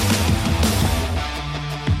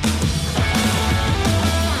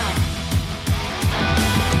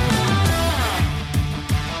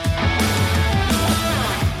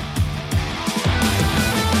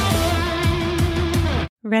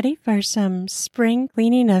 Ready for some spring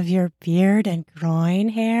cleaning of your beard and groin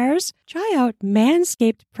hairs? Try out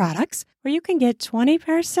Manscaped products, where you can get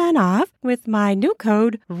 20% off with my new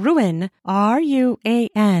code RUAN,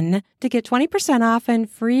 RUAN, to get 20% off and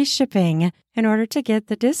free shipping. In order to get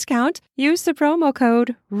the discount, use the promo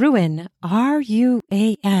code RUAN,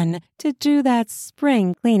 RUAN, to do that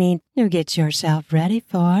spring cleaning to get yourself ready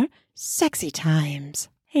for sexy times.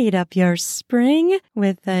 Heat up your spring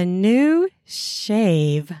with a new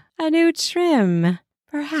shave, a new trim.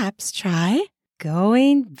 Perhaps try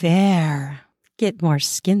going bare. Get more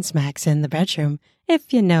skin smacks in the bedroom,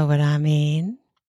 if you know what I mean.